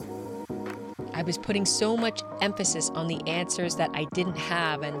I was putting so much emphasis on the answers that I didn't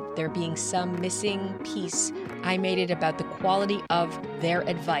have and there being some missing piece. I made it about the quality of their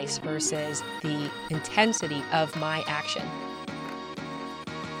advice versus the intensity of my action.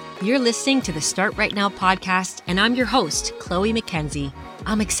 You're listening to the Start Right Now podcast, and I'm your host, Chloe McKenzie.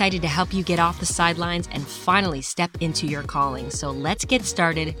 I'm excited to help you get off the sidelines and finally step into your calling. So let's get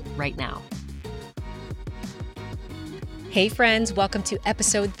started right now. Hey friends, welcome to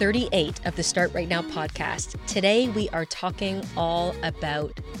episode 38 of the Start Right Now podcast. Today we are talking all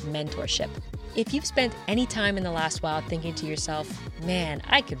about mentorship. If you've spent any time in the last while thinking to yourself, man,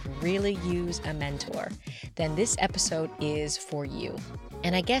 I could really use a mentor, then this episode is for you.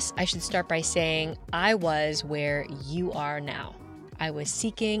 And I guess I should start by saying I was where you are now. I was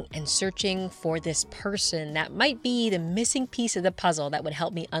seeking and searching for this person that might be the missing piece of the puzzle that would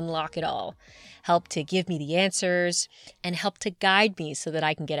help me unlock it all, help to give me the answers, and help to guide me so that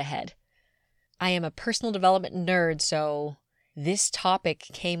I can get ahead. I am a personal development nerd, so this topic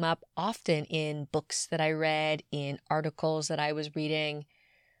came up often in books that I read, in articles that I was reading.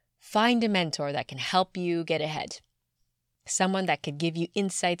 Find a mentor that can help you get ahead. Someone that could give you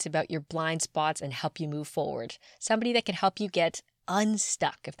insights about your blind spots and help you move forward. Somebody that can help you get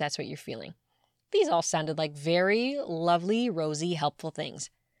unstuck if that's what you're feeling. These all sounded like very lovely, rosy, helpful things.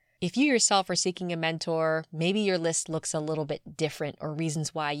 If you yourself are seeking a mentor, maybe your list looks a little bit different or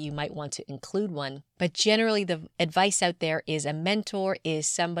reasons why you might want to include one. But generally the advice out there is a mentor is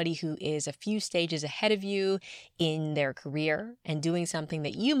somebody who is a few stages ahead of you in their career and doing something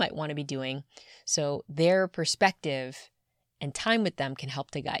that you might want to be doing. So their perspective and time with them can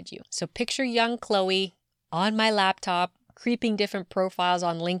help to guide you. So picture young Chloe on my laptop, creeping different profiles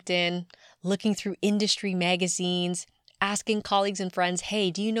on LinkedIn, looking through industry magazines, asking colleagues and friends,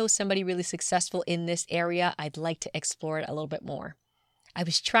 hey, do you know somebody really successful in this area? I'd like to explore it a little bit more. I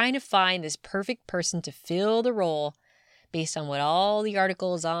was trying to find this perfect person to fill the role based on what all the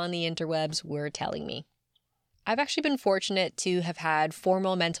articles on the interwebs were telling me. I've actually been fortunate to have had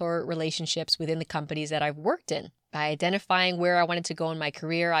formal mentor relationships within the companies that I've worked in. By identifying where I wanted to go in my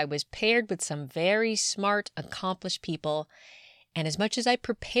career, I was paired with some very smart, accomplished people. And as much as I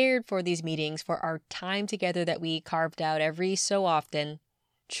prepared for these meetings, for our time together that we carved out every so often,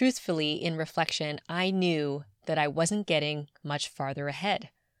 truthfully, in reflection, I knew that I wasn't getting much farther ahead.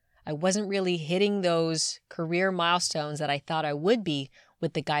 I wasn't really hitting those career milestones that I thought I would be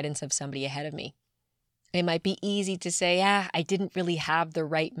with the guidance of somebody ahead of me. It might be easy to say, I didn't really have the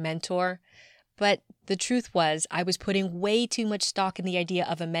right mentor. But the truth was, I was putting way too much stock in the idea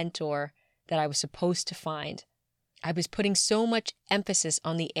of a mentor that I was supposed to find. I was putting so much emphasis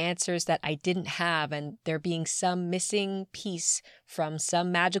on the answers that I didn't have and there being some missing piece from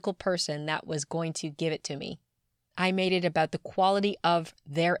some magical person that was going to give it to me. I made it about the quality of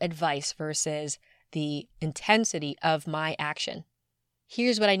their advice versus the intensity of my action.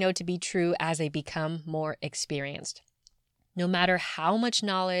 Here's what I know to be true as I become more experienced. No matter how much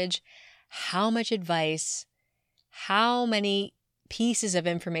knowledge, how much advice, how many pieces of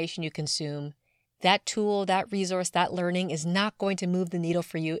information you consume, that tool, that resource, that learning is not going to move the needle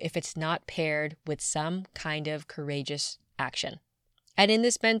for you if it's not paired with some kind of courageous action. And in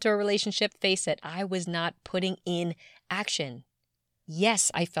this mentor relationship, face it, I was not putting in action.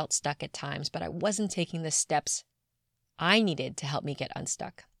 Yes, I felt stuck at times, but I wasn't taking the steps I needed to help me get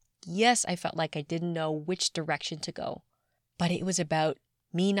unstuck. Yes, I felt like I didn't know which direction to go, but it was about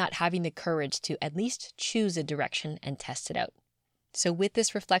me not having the courage to at least choose a direction and test it out. So with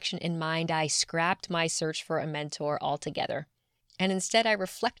this reflection in mind, I scrapped my search for a mentor altogether. And instead, I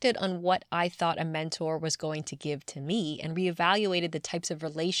reflected on what I thought a mentor was going to give to me and reevaluated the types of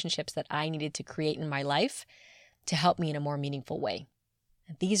relationships that I needed to create in my life to help me in a more meaningful way.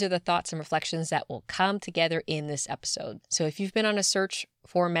 And these are the thoughts and reflections that will come together in this episode. So if you've been on a search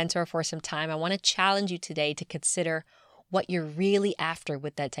for a mentor for some time, I want to challenge you today to consider what you're really after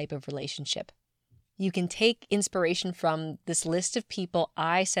with that type of relationship. You can take inspiration from this list of people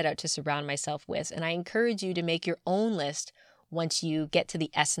I set out to surround myself with, and I encourage you to make your own list once you get to the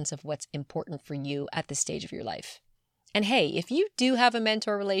essence of what's important for you at this stage of your life. And hey, if you do have a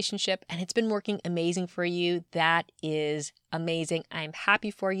mentor relationship and it's been working amazing for you, that is amazing. I'm happy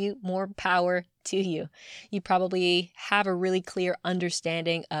for you. More power to you. You probably have a really clear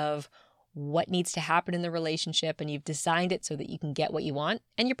understanding of what needs to happen in the relationship, and you've designed it so that you can get what you want,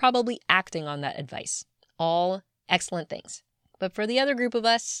 and you're probably acting on that advice. All excellent things. But for the other group of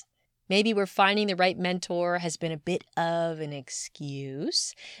us, maybe we're finding the right mentor has been a bit of an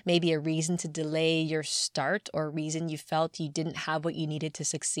excuse, maybe a reason to delay your start or a reason you felt you didn't have what you needed to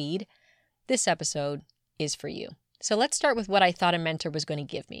succeed. This episode is for you. So let's start with what I thought a mentor was going to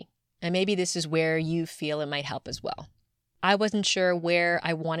give me. And maybe this is where you feel it might help as well. I wasn't sure where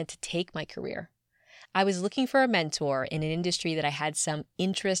I wanted to take my career. I was looking for a mentor in an industry that I had some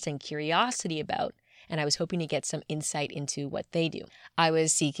interest and curiosity about, and I was hoping to get some insight into what they do. I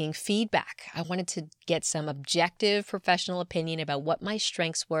was seeking feedback. I wanted to get some objective professional opinion about what my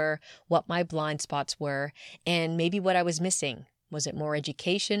strengths were, what my blind spots were, and maybe what I was missing. Was it more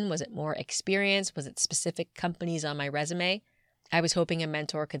education? Was it more experience? Was it specific companies on my resume? I was hoping a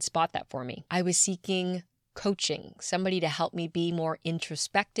mentor could spot that for me. I was seeking coaching, somebody to help me be more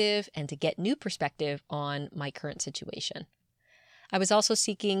introspective and to get new perspective on my current situation. I was also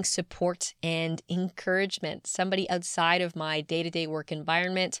seeking support and encouragement, somebody outside of my day-to-day work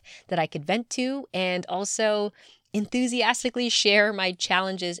environment that I could vent to and also enthusiastically share my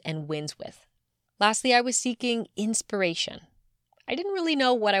challenges and wins with. Lastly, I was seeking inspiration. I didn't really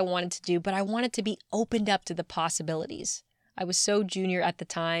know what I wanted to do, but I wanted to be opened up to the possibilities. I was so junior at the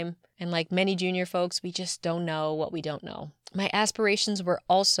time, and like many junior folks, we just don't know what we don't know. My aspirations were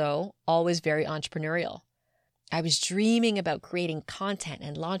also always very entrepreneurial. I was dreaming about creating content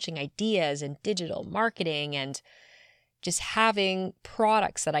and launching ideas in digital marketing and just having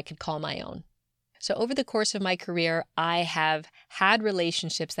products that I could call my own. So over the course of my career, I have had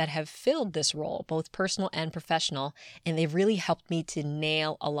relationships that have filled this role, both personal and professional, and they've really helped me to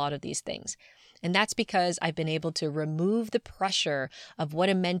nail a lot of these things. And that's because I've been able to remove the pressure of what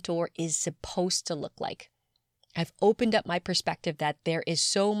a mentor is supposed to look like. I've opened up my perspective that there is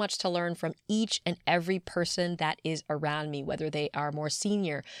so much to learn from each and every person that is around me, whether they are more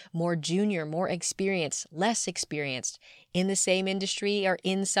senior, more junior, more experienced, less experienced, in the same industry or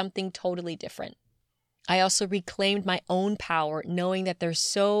in something totally different. I also reclaimed my own power, knowing that there's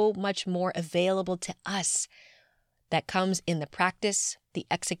so much more available to us that comes in the practice, the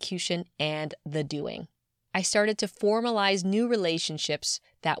execution, and the doing. I started to formalize new relationships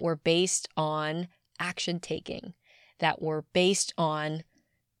that were based on action taking, that were based on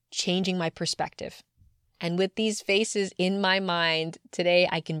changing my perspective. And with these faces in my mind, today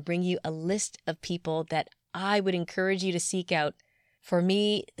I can bring you a list of people that I would encourage you to seek out. For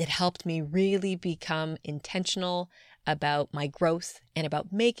me, it helped me really become intentional about my growth and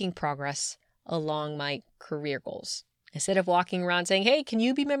about making progress along my career goals. Instead of walking around saying, hey, can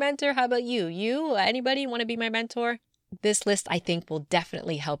you be my mentor? How about you? Anybody want to be my mentor? This list, I think, will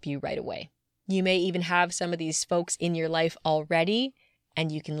definitely help you right away. You may even have some of these folks in your life already,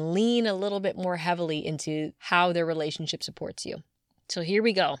 and you can lean a little bit more heavily into how their relationship supports you. So here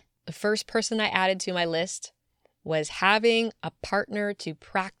we go. The first person I added to my list was having a partner to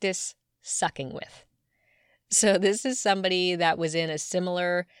practice sucking with. So this is somebody that was in a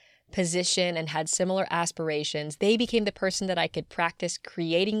similar position and had similar aspirations. They became the person that I could practice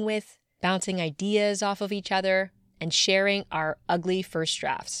creating with, bouncing ideas off of each other, and sharing our ugly first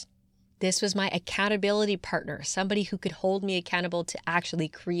drafts. This was my accountability partner, somebody who could hold me accountable to actually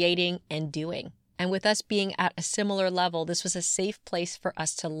creating and doing. And with us being at a similar level, this was a safe place for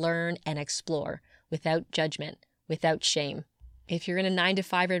us to learn and explore without judgment, without shame. If you're in a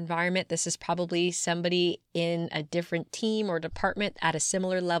 9-to-5 environment, this is probably somebody in a different team or department at a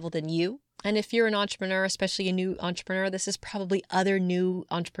similar level than you. And if you're an entrepreneur, especially a new entrepreneur, this is probably other new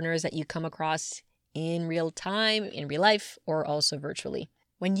entrepreneurs that you come across in real time, in real life, or also virtually.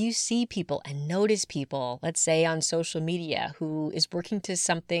 When you see people and notice people, let's say on social media, who is working to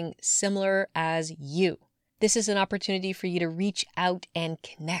something similar as you, this is an opportunity for you to reach out and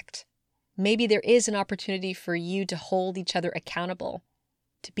connect. Maybe there is an opportunity for you to hold each other accountable,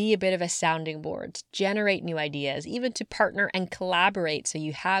 to be a bit of a sounding board, to generate new ideas, even to partner and collaborate so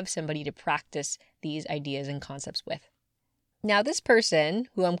you have somebody to practice these ideas and concepts with. Now, this person,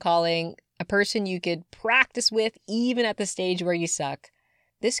 who I'm calling a person you could practice with even at the stage where you suck,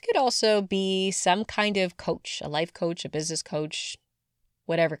 this could also be some kind of coach, a life coach, a business coach,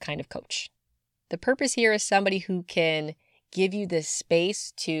 whatever kind of coach. The purpose here is somebody who can give you the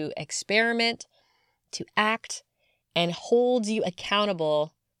space to experiment, to act, and hold you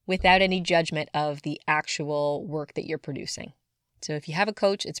accountable without any judgment of the actual work that you're producing. So if you have a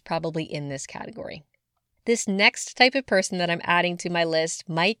coach, it's probably in this category. This next type of person that I'm adding to my list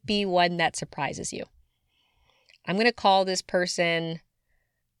might be one that surprises you. I'm going to call this person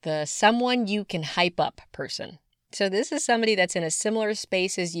the someone you can hype up person. So this is somebody that's in a similar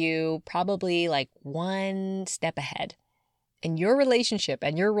space as you, probably like one step ahead. And your relationship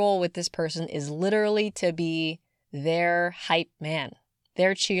and your role with this person is literally to be their hype man,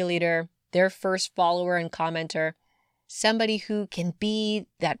 their cheerleader, their first follower and commenter, somebody who can be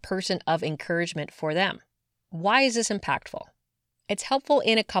that person of encouragement for them. Why is this impactful? It's helpful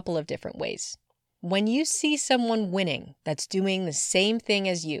in a couple of different ways. When you see someone winning that's doing the same thing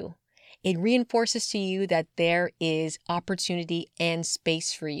as you, It reinforces to you that there is opportunity and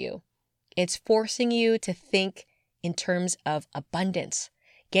space for you. It's forcing you to think in terms of abundance,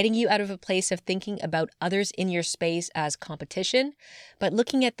 getting you out of a place of thinking about others in your space as competition, but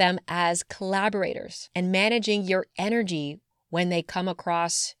looking at them as collaborators and managing your energy when they come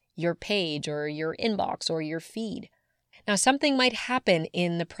across your page or your inbox or your feed. Now, something might happen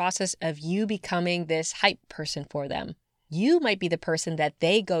in the process of you becoming this hype person for them. You might be the person that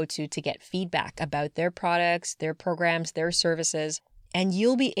they go to get feedback about their products, their programs, their services, and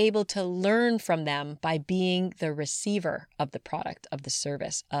you'll be able to learn from them by being the receiver of the product, of the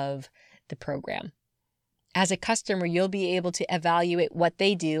service, of the program. As a customer, you'll be able to evaluate what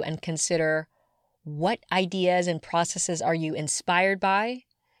they do and consider what ideas and processes are you inspired by,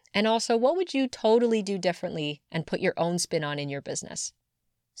 and also what would you totally do differently and put your own spin on in your business.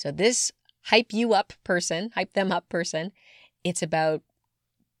 So this hype them up person, it's about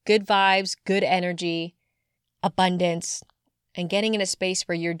good vibes, good energy, abundance, and getting in a space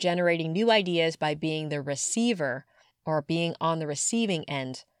where you're generating new ideas by being the receiver or being on the receiving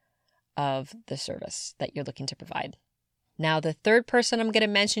end of the service that you're looking to provide. Now, the third person I'm going to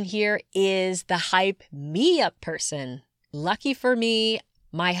mention here is the hype me up person. Lucky for me,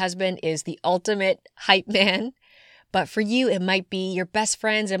 my husband is the ultimate hype man. But for you, it might be your best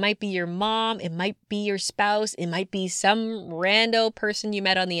friends, it might be your mom, it might be your spouse, it might be some rando person you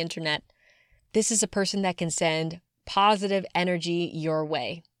met on the internet. This is a person that can send positive energy your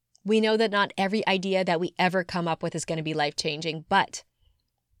way. We know that not every idea that we ever come up with is going to be life-changing, but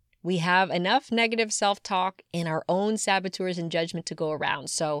we have enough negative self-talk and our own saboteurs and judgment to go around.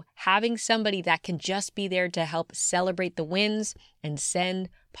 So having somebody that can just be there to help celebrate the wins and send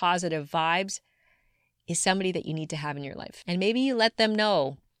positive vibes is somebody that you need to have in your life. And maybe you let them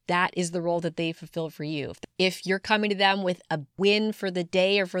know that is the role that they fulfill for you. If you're coming to them with a win for the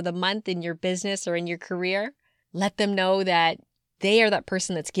day or for the month in your business or in your career, let them know that they are that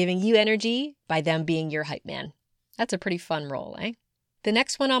person that's giving you energy by them being your hype man. That's a pretty fun role, eh? The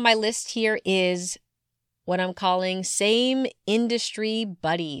next one on my list here is what I'm calling same industry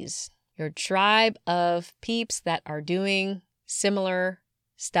buddies. Your tribe of peeps that are doing similar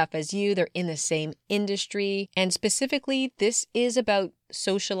stuff as you. They're in the same industry. And specifically, this is about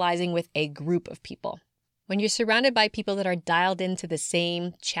socializing with a group of people. When you're surrounded by people that are dialed into the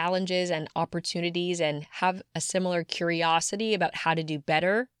same challenges and opportunities and have a similar curiosity about how to do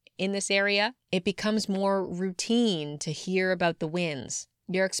better in this area, it becomes more routine to hear about the wins.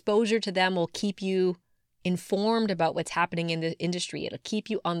 Your exposure to them will keep you informed about what's happening in the industry. It'll keep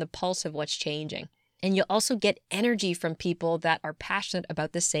you on the pulse of what's changing. And you'll also get energy from people that are passionate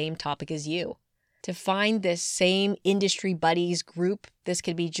about the same topic as you. To find this same industry buddies group, this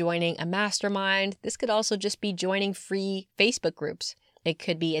could be joining a mastermind. This could also just be joining free Facebook groups. It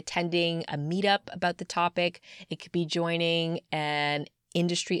could be attending a meetup about the topic. It could be joining an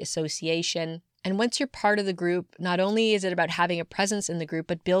industry association. And once you're part of the group, not only is it about having a presence in the group,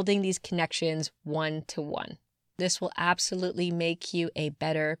 but building these connections one-to-one. This will absolutely make you a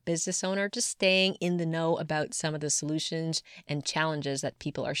better business owner, just staying in the know about some of the solutions and challenges that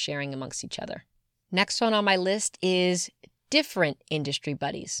people are sharing amongst each other. Next one on my list is different industry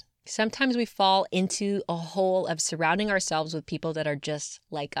buddies. Sometimes we fall into a hole of surrounding ourselves with people that are just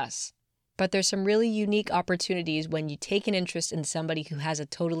like us. But there's some really unique opportunities when you take an interest in somebody who has a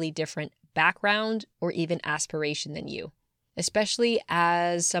totally different background or even aspiration than you. Especially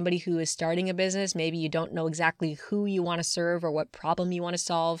as somebody who is starting a business, maybe you don't know exactly who you want to serve or what problem you want to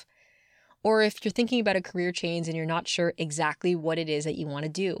solve. Or if you're thinking about a career change and you're not sure exactly what it is that you want to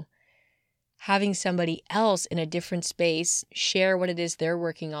do. Having somebody else in a different space share what it is they're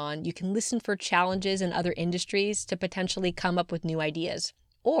working on, you can listen for challenges in other industries to potentially come up with new ideas.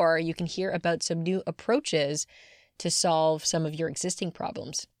 Or you can hear about some new approaches to solve some of your existing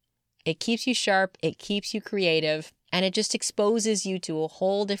problems. It keeps you sharp, it keeps you creative, and it just exposes you to a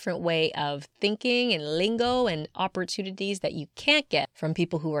whole different way of thinking and lingo and opportunities that you can't get from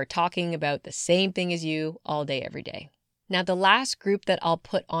people who are talking about the same thing as you all day, every day. Now, the last group that I'll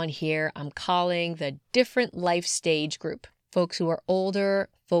put on here, I'm calling the different life stage group. Folks who are older,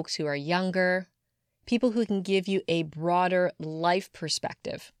 folks who are younger, people who can give you a broader life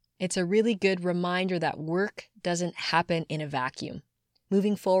perspective. It's a really good reminder that work doesn't happen in a vacuum.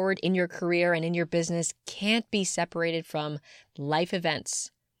 Moving forward in your career and in your business can't be separated from life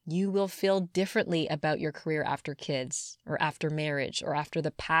events. You will feel differently about your career after kids, or after marriage, or after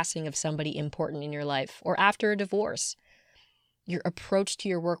the passing of somebody important in your life, or after a divorce. Your approach to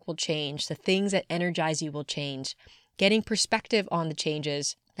your work will change. The things that energize you will change. Getting perspective on the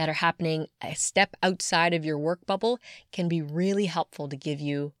changes that are happening a step outside of your work bubble can be really helpful to give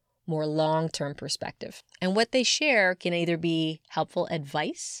you more long-term perspective. And what they share can either be helpful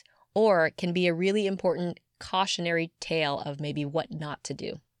advice or it can be a really important cautionary tale of maybe what not to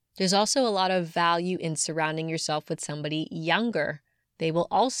do. There's also a lot of value in surrounding yourself with somebody younger. They will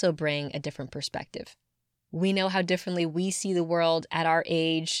also bring a different perspective. We know how differently we see the world at our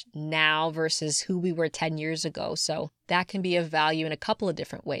age now versus who we were 10 years ago. So that can be of value in a couple of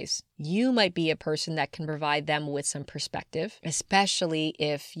different ways. You might be a person that can provide them with some perspective, especially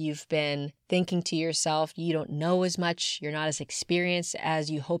if you've been thinking to yourself, you don't know as much, you're not as experienced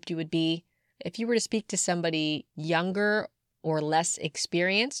as you hoped you would be. If you were to speak to somebody younger or less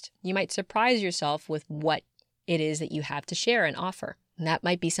experienced, you might surprise yourself with what it is that you have to share and offer. And that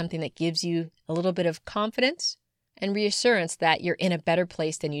might be something that gives you a little bit of confidence and reassurance that you're in a better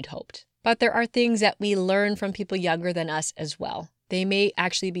place than you'd hoped. But there are things that we learn from people younger than us as well. They may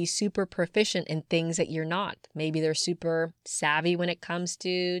actually be super proficient in things that you're not. Maybe they're super savvy when it comes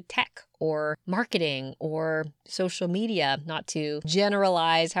to tech or marketing or social media, not to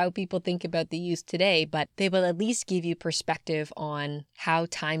generalize how people think about the youth today, but they will at least give you perspective on how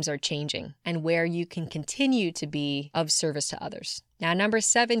times are changing and where you can continue to be of service to others. Now, number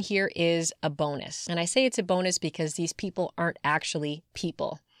 7 here is a bonus. And I say it's a bonus because these people aren't actually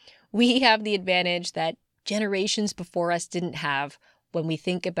people. We have the advantage that generations before us didn't have when we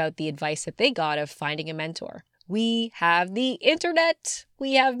think about the advice that they got of finding a mentor. We have the internet.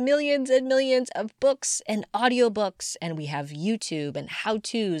 We have millions and millions of books and audiobooks, and we have YouTube and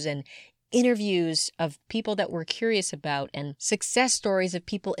how-tos and interviews of people that we're curious about and success stories of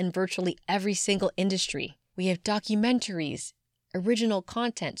people in virtually every single industry. We have documentaries, original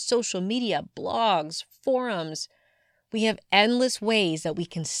content, social media, blogs, forums. We have endless ways that we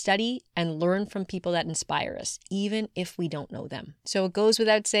can study and learn from people that inspire us, even if we don't know them. So it goes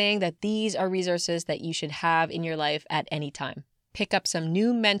without saying that these are resources that you should have in your life at any time. Pick up some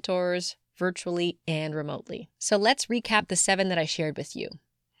new mentors virtually and remotely. So let's recap the 7 that I shared with you.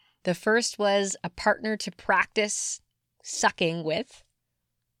 The first was a partner to practice sucking with.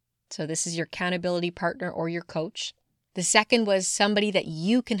 So this is your accountability partner or your coach. The second was somebody that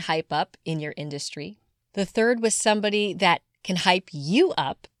you can hype up in your industry. The third was somebody that can hype you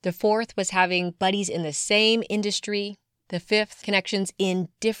up. The fourth was having buddies in the same industry. The fifth, connections in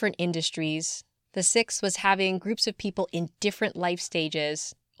different industries. The sixth was having groups of people in different life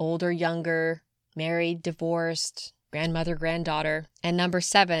stages, older, younger, married, divorced, grandmother, granddaughter. And number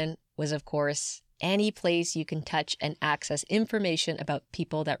 7 was, of course, any place you can touch and access information about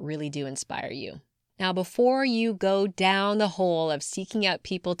people that really do inspire you. Now, before you go down the hole of seeking out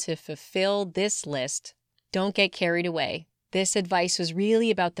people to fulfill this list, don't get carried away. This advice was really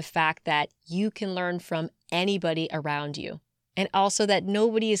about the fact that you can learn from anybody around you, and also that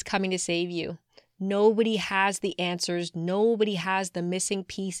nobody is coming to save you. Nobody has the answers. Nobody has the missing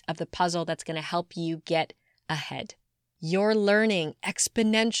piece of the puzzle that's going to help you get ahead. Your learning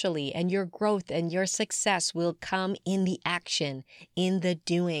exponentially and your growth and your success will come in the action, in the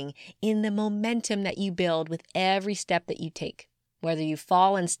doing, in the momentum that you build with every step that you take, whether you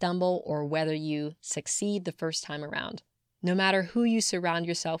fall and stumble or whether you succeed the first time around. No matter who you surround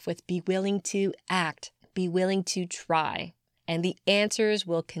yourself with, be willing to act, be willing to try, and the answers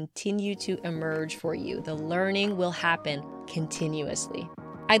will continue to emerge for you. The learning will happen continuously.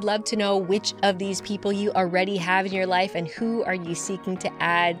 I'd love to know which of these people you already have in your life and who are you seeking to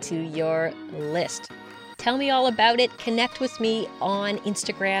add to your list. Tell me all about it. Connect with me on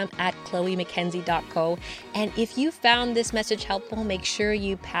Instagram at chloemckenzie.co. And if you found this message helpful, make sure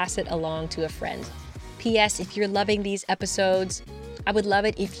you pass it along to a friend. P.S. If you're loving these episodes, I would love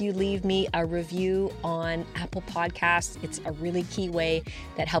it if you leave me a review on Apple Podcasts. It's a really key way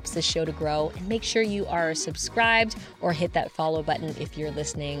that helps this show to grow. And make sure you are subscribed or hit that follow button if you're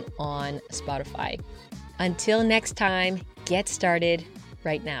listening on Spotify. Until next time, get started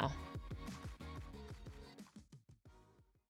right now.